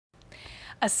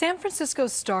A San Francisco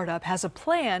startup has a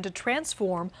plan to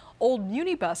transform old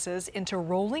Muni buses into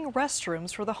rolling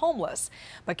restrooms for the homeless.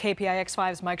 But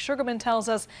KPIX5's Mike Sugarman tells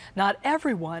us not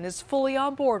everyone is fully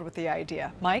on board with the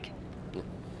idea. Mike?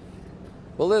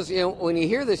 Well, Liz, when you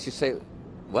hear this, you say,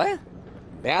 what?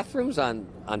 Bathrooms on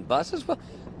buses? Well,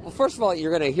 first of all,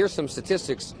 you're going to hear some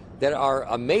statistics that are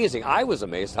amazing. I was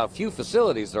amazed how few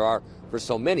facilities there are for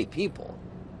so many people.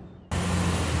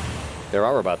 There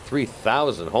are about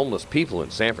 3,000 homeless people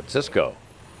in San Francisco.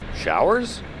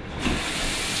 Showers?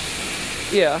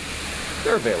 Yeah,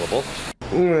 they're available.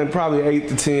 Probably 8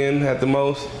 to 10 at the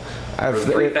most. For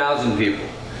 3,000 people.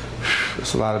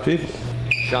 That's a lot of people.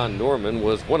 Sean Norman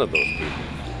was one of those people.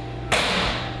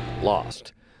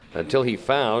 Lost until he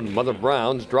found Mother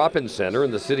Brown's drop-in center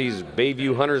in the city's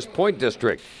Bayview Hunters Point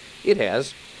district. It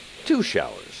has 2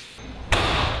 showers,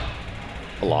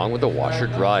 along with a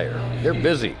washer-dryer. They're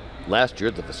busy. Last year,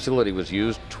 the facility was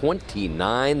used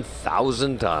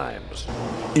 29,000 times.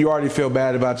 You already feel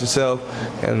bad about yourself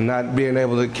and not being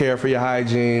able to care for your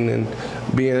hygiene and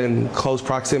being in close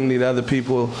proximity to other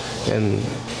people and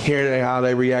hearing how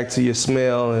they react to your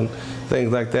smell and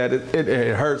things like that.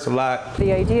 It hurts a lot.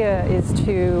 The idea is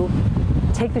to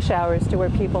take the showers to where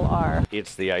people are.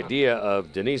 It's the idea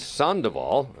of Denise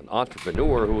Sandoval, an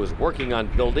entrepreneur who is working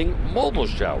on building mobile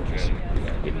showers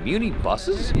in Muni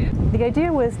buses. The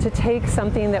idea was to take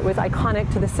something that was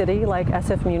iconic to the city, like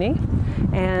SF Muni,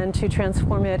 and to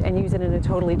transform it and use it in a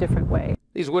totally different way.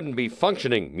 These wouldn't be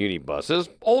functioning Muni buses,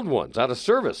 old ones out of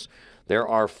service. There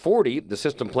are 40 the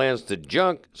system plans to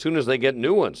junk as soon as they get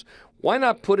new ones. Why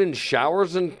not put in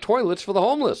showers and toilets for the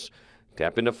homeless?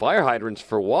 Tap into fire hydrants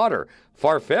for water.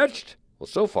 Far-fetched? Well,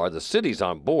 so far the city's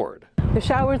on board. The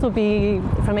showers will be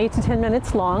from 8 to 10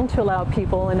 minutes long to allow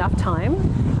people enough time.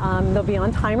 They'll be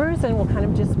on timers and we'll kind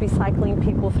of just be cycling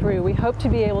people through. We hope to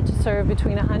be able to serve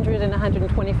between 100 and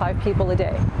 125 people a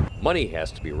day. Money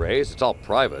has to be raised. It's all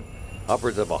private.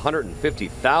 Upwards of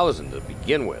 $150,000 to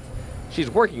begin with. She's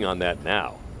working on that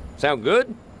now. Sound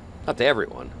good? Not to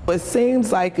everyone. It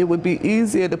seems like it would be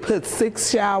easier to put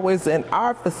 6 showers in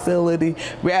our facility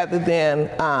rather than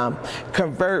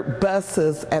convert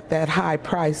buses at that high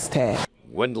price tag.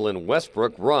 Gwendolyn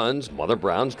Westbrook runs Mother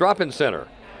Brown's drop-in center.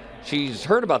 She's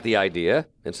heard about the idea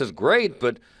and says, great,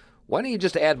 but why don't you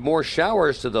just add more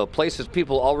showers to the places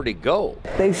people already go?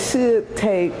 They should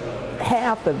take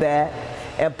half of that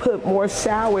and put more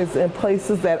showers in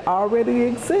places that already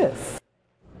exist.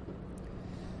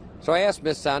 So I asked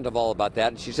Miss Sandoval about that,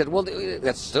 and she said, well, it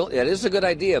is a good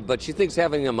idea, but she thinks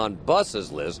having them on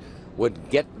buses, Liz, would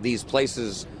get these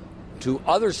places to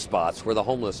other spots where the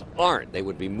homeless aren't. They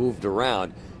would be moved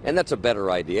around, and that's a better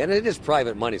idea. And it is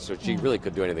private money, so she really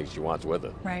could do anything she wants with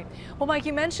it. Right. Well, Mike,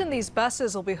 you mentioned these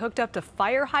buses will be hooked up to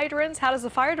fire hydrants. How does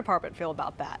the fire department feel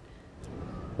about that?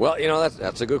 Well,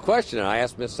 that's a good question, and I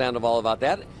asked Miss Sandoval about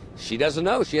that. She doesn't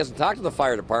know. She hasn't talked to the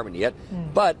fire department yet,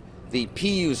 but the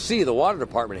PUC, the water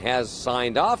department, has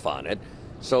signed off on it.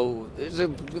 So there's a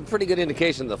pretty good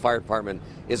indication the fire department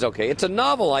is okay. It's a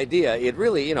novel idea. It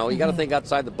really, you got to think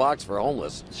outside the box for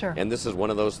homeless. Sure. And this is one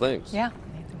of those things. Yeah,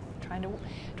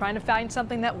 trying to find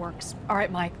something that works. All right,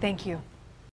 Mike, thank you.